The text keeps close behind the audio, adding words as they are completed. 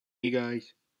Hey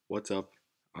guys, what's up?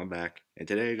 I'm back, and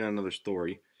today I got another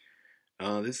story.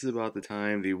 This is about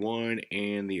the one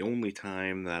and the only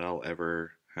time that I'll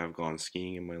ever have gone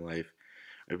skiing in my life.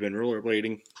 I've been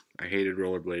rollerblading. I hated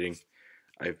rollerblading.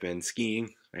 I've been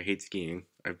skiing. I hate skiing.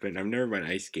 I've never been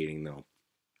ice skating though.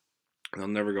 I'll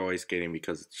never go ice skating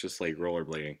because it's just like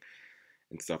rollerblading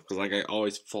and stuff. Cause like I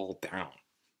always fall down.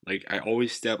 Like I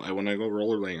always when I go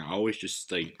rollerblading, I always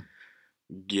just like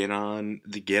get on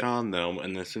them,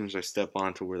 and as soon as I step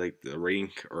onto where like the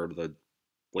rink or the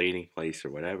blading place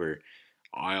or whatever,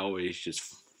 I always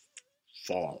just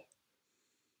fall.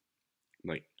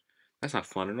 Like that's not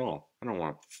fun at all. I don't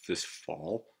want this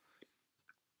fall.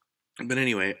 But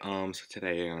anyway, so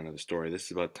today I got another story. This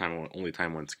is about only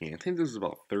time one skiing. I think this is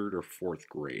about third or fourth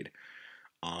grade.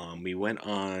 We went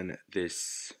on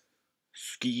this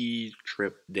ski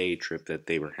trip, day trip that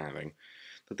they were having,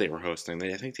 that they were hosting.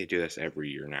 I think they do this every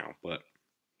year now, but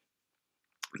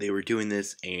they were doing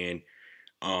this, and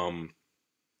um,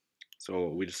 so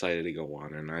we decided to go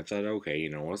on, and I thought, okay,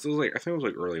 this was like I think it was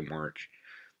like early March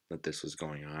that this was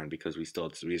going on because we still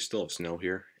have snow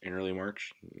here in early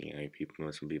March.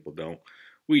 Some people don't.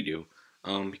 We do,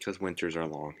 because winters are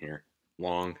long here,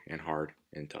 long and hard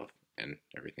and tough and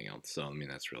everything else. So I mean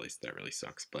that really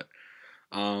sucks.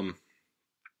 Um,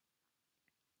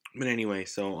 but anyway,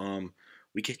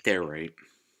 we get there, right.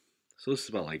 So this is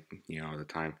about like the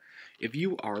time. If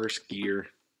you are a skier,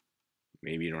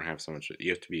 maybe you don't have so much.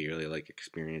 You have to be really like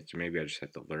experienced, or maybe I just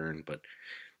have to learn. But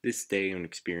this day and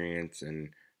experience and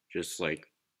just like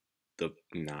the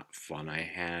not fun I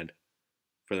had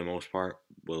for the most part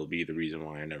will be the reason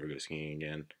why I never go skiing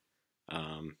again.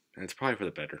 And it's probably for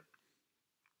the better.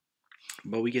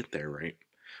 But we get there, right?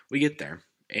 We get there,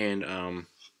 and I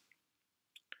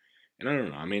don't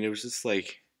know. I mean, it was just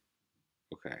like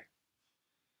okay.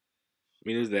 I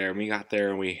mean, it was there, and we got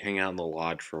there, and we hang out in the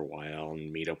lodge for a while and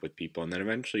meet up with people, and then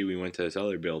eventually we went to this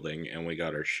other building, and we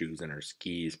got our shoes and our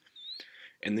skis,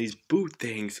 and these boot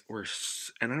things were,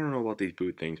 and I don't know about these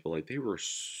boot things, but like they were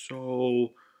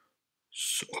so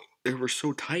they were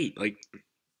so tight. Like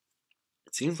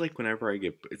it seems like whenever I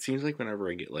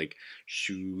get like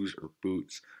shoes or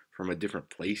boots from a different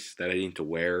place that I need to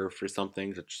wear for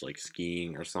something, such as like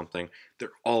skiing or something, they're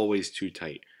always too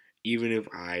tight. Even if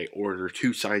I order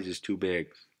two sizes too big,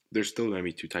 they're still gonna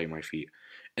be too tight in my feet.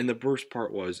 And the worst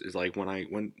part is like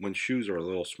when shoes are a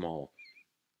little small,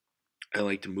 I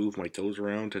like to move my toes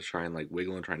around to try and like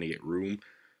wiggle and trying to get room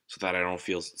so that I don't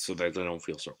feel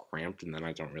so cramped, and then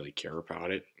I don't really care about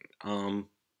it.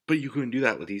 But you couldn't do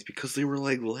that with these because they were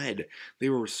like lead. They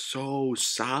were so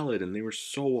solid and they were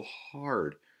so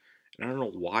hard. And I don't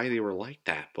know why they were like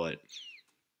that, but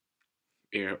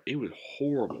it was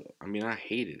horrible. I mean, I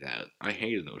hated that. I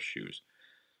hated those shoes.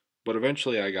 But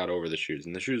eventually I got over the shoes,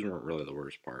 and the shoes weren't really the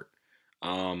worst part.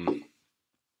 Um,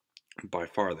 by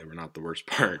far, they were not the worst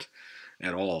part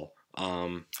at all. Let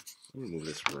me move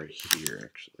this right here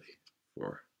actually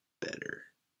for better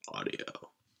audio.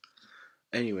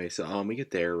 Anyway, we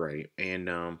get there, right, and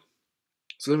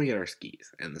so then we get our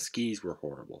skis, and the skis were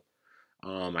horrible.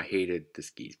 I hated the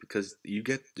skis because you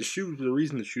get the shoes. The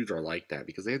reason the shoes are like that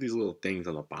because they have these little things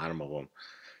on the bottom of them,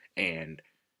 and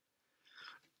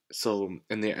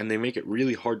they make it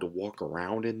really hard to walk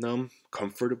around in them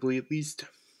comfortably, at least.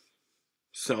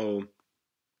 So,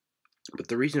 but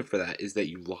the reason for that is that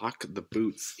you lock the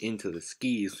boots into the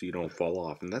skis so you don't fall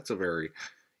off, and that's a very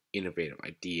innovative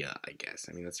idea, I guess.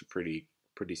 I mean, that's a pretty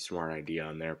smart idea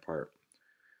on their part.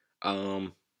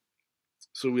 Um,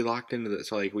 so we locked into the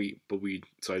so like we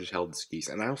so I just held the skis,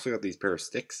 and I also got these pair of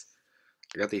sticks.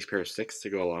 I got these pair of sticks to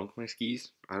go along with my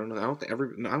skis. I don't know. I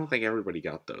don't think everybody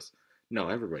got those. No,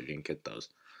 everybody didn't get those.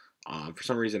 For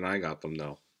some reason, I got them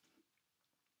though,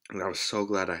 and I was so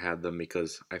glad I had them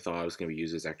because I thought I was going to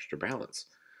use as extra balance.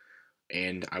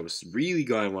 And I was really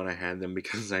glad when I had them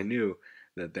because I knew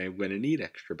that they were going to need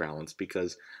extra balance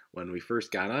because when we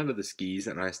first got onto the skis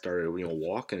and I started,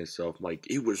 walking and stuff, like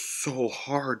it was so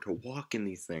hard to walk in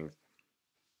these things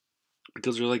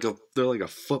because they're like a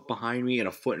foot behind me and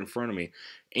a foot in front of me,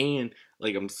 and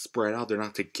like I'm spread out. They're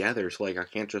not together, so like I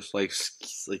can't just like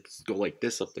go like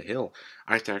this up the hill.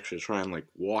 I have to actually try and like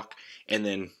walk. And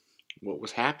then what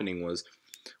was happening was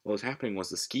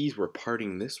the skis were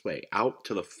parting this way out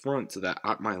to the front so that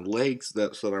my legs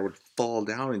so that I would fall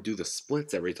down and do the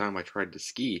splits every time I tried to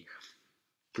ski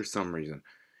for some reason.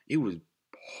 It was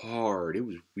hard. It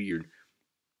was weird.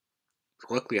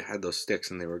 Luckily, I had those sticks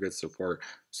and they were good support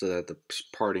so that the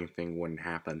parting thing wouldn't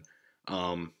happen.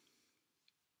 Um,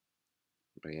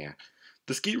 but yeah,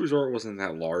 the ski resort wasn't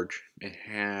that large. It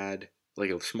had like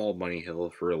a small bunny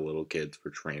hill for little kids for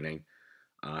training.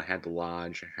 I had the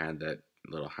lodge, I had that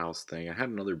little house thing. I had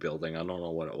another building. I don't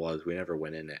know what it was. We never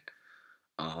went in it.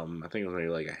 I think it was maybe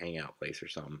like a hangout place or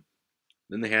something.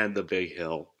 Then they had the big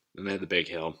hill. Then they had the big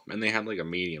hill, and they had like a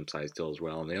medium sized hill as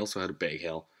well. And they also had a big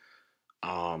hill,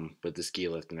 with the ski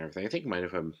lift and everything. I think it might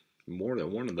have had more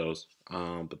than one of those.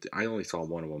 But I only saw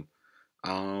one of them.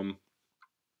 Um,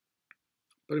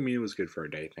 but I mean, it was good for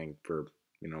a day thing for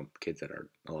kids at our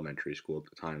elementary school at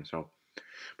the time. So,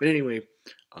 but anyway,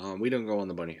 we don't go on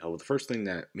the bunny hill. The first thing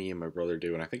that me and my brother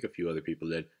do, and I think a few other people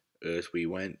did, is we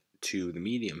went to the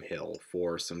medium hill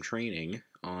for some training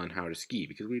on how to ski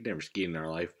because we'd never skied in our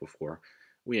life before.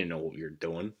 We didn't know what we were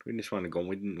doing. We just wanted to go.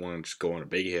 We didn't want to just go on a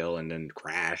big hill and then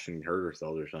crash and hurt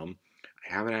ourselves or something.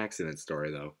 I have an accident story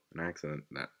though, an accident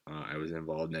that I was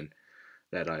involved in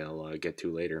that I'll get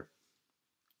to later.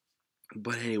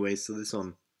 But anyway,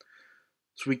 so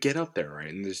we get up there, right,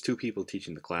 and there's two people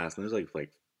teaching the class, and there's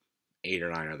like 8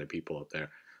 or 9 other people up there,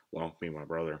 along with me and my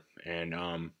brother. And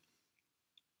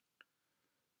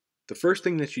the first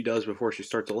thing that she does before she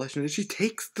starts the lesson is she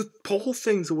takes the pole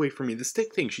things away from me, the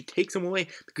stick things. She takes them away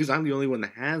because I'm the only one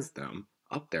that has them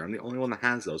up there. I'm the only one that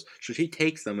has those. So she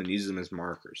takes them and uses them as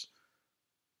markers.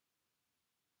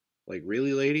 Like,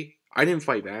 really, lady? I didn't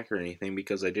fight back or anything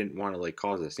because I didn't want to like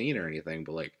cause a scene or anything,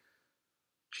 but like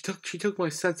she took my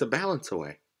sense of balance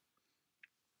away.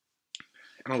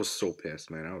 And I was so pissed,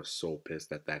 man. I was so pissed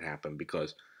that that happened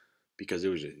because it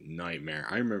was a nightmare.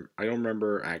 I don't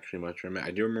remember actually much from it.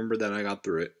 I do remember that I got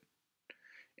through it,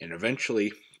 and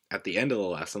eventually, at the end of the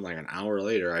lesson, like an hour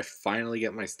later, I finally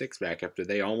get my sticks back after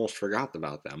they almost forgot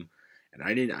about them. And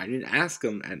I didn't ask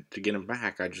them to get them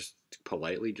back. I just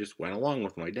politely just went along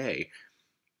with my day.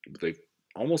 But they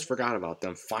almost forgot about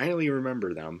them. Finally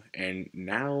remember them, and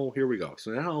now here we go.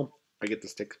 So now I get the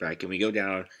sticks back, and we go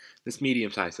down this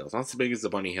medium-sized hill. It's not as big as the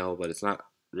bunny hill, but it's not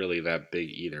really that big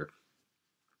either.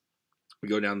 We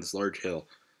go down this large hill,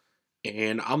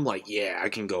 and I'm like, yeah, I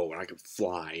can go and I can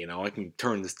fly, I can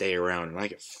turn this day around and I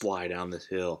can fly down this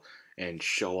hill and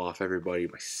show off everybody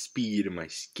my speed and my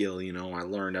skill. I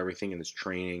learned everything in this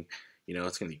training.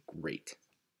 It's going to be great.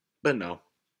 But no,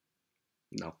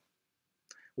 no,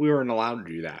 we weren't allowed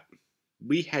to do that.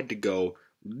 We had to go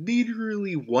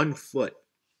literally 1 foot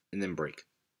and then break.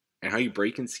 And how you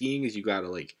break in skiing is you got to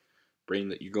like bring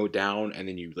that, you go down and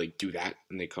then you like do that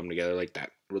and they come together like that.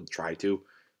 We'll try to,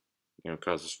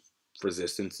 cause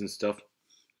resistance and stuff.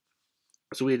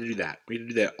 So we had to do that. We had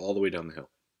to do that all the way down the hill.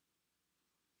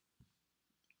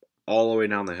 All the way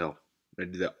down the hill. We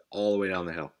had to do that all the way down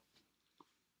the hill.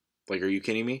 Like, are you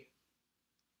kidding me?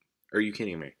 Are you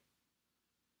kidding me?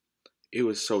 It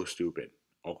was so stupid.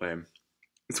 Okay.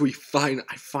 So I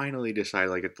finally decided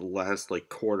like at the last like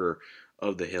quarter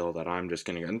of the hill that I'm just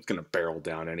gonna barrel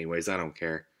down anyways. I don't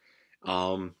care.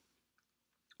 Um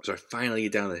so I finally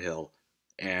get down the hill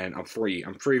and I'm free.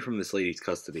 I'm free from this lady's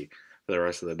custody for the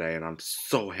rest of the day, and I'm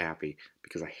so happy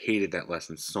because I hated that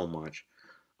lesson so much.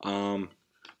 Um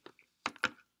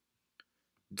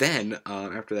Then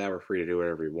after that, we're free to do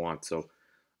whatever we want. So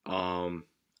um,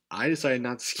 I decided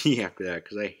not to ski after that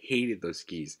because I hated those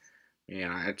skis.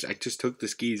 And I just took the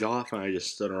skis off and I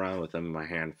just stood around with them in my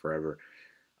hand forever.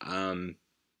 Um,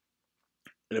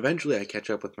 and eventually, I catch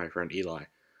up with my friend Eli,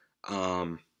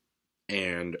 um,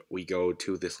 and we go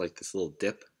to this little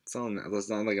dip. It's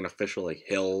not like an official like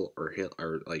hill or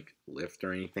like lift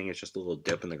or anything. It's just a little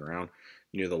dip in the ground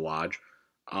near the lodge.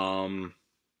 Um,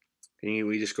 and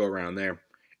we just go around there.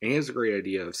 And he has a great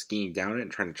idea of skiing down it and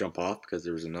trying to jump off because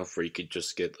there was enough where you could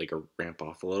just get like a ramp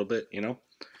off a little bit.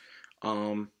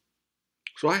 Um,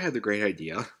 so I had the great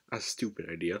idea, a stupid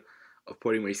idea, of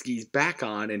putting my skis back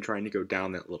on and trying to go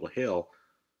down that little hill.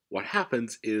 What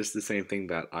happens is the same thing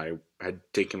that I had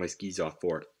taken my skis off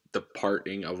for, the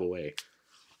parting of a way.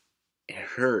 It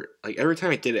hurt. Like every time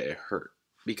I did it, it hurt.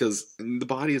 Because the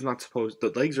legs are not supposed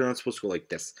to go like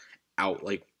this, out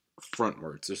like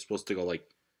frontwards. They're supposed to go like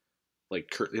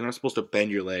you're not supposed to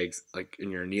bend your legs like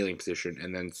in your kneeling position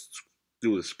and then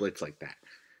do the splits like that.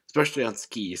 Especially on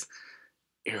skis,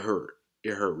 it hurt.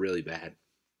 It hurt really bad.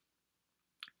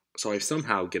 So I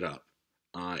somehow get up.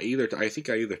 Either I think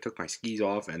I either took my skis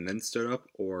off and then stood up,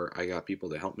 or I got people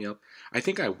to help me up. I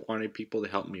think I wanted people to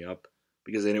help me up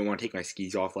because I didn't want to take my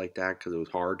skis off like that because it was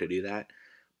hard to do that.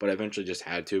 But I eventually just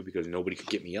had to because nobody could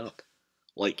get me up.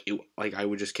 Like I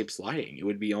would just keep sliding. It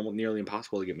would be almost nearly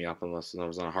impossible to get me up unless I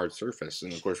was on a hard surface,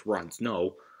 and of course we're on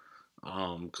snow,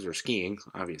 because we're skiing,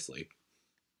 obviously.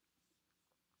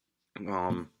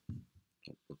 Um,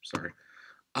 oops, sorry.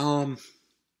 Um,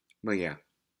 but yeah.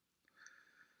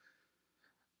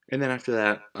 And then after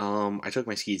that, I took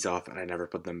my skis off and I never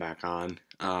put them back on.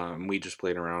 We just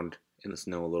played around in the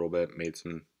snow a little bit, made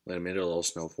a little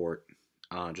snow fort.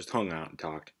 Just hung out and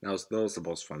talked. That was the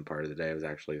most fun part of the day. It was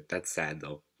actually that's sad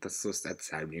though. That's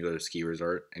sad when you go to a ski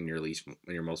resort and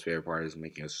your most favorite part is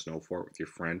making a snow fort with your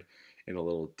friend in a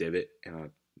little divot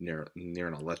near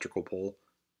an electrical pole.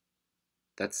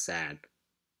 That's sad,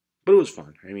 but it was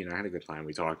fun. I mean, I had a good time.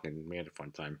 We talked and we had a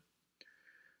fun time.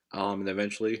 And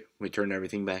eventually we turned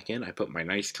everything back in. I put my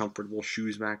nice comfortable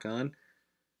shoes back on,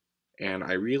 and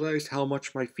I realized how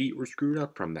much my feet were screwed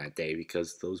up from that day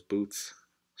because those boots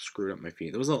screwed up my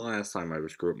feet. It wasn't the last time I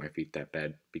would screw up my feet that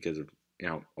bad because of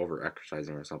over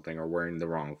exercising or something or wearing the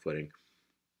wrong footing,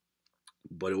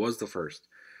 but it was the first.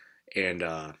 And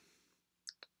I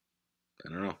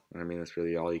don't know. I mean, that's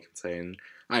really all you can say. And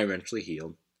I eventually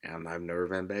healed, and I've never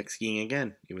been back skiing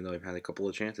again, even though I've had a couple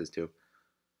of chances to.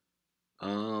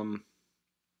 Um.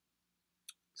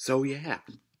 So yeah,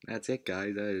 that's it,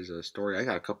 guys. That is a story. I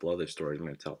got a couple other stories I'm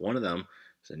gonna tell. One of them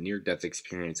is a near-death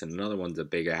experience, and another one's a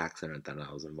big accident that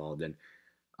I was involved in.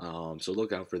 So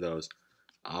look out for those.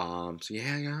 So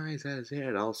yeah, guys, that's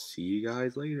it. I'll see you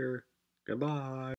guys later. Goodbye.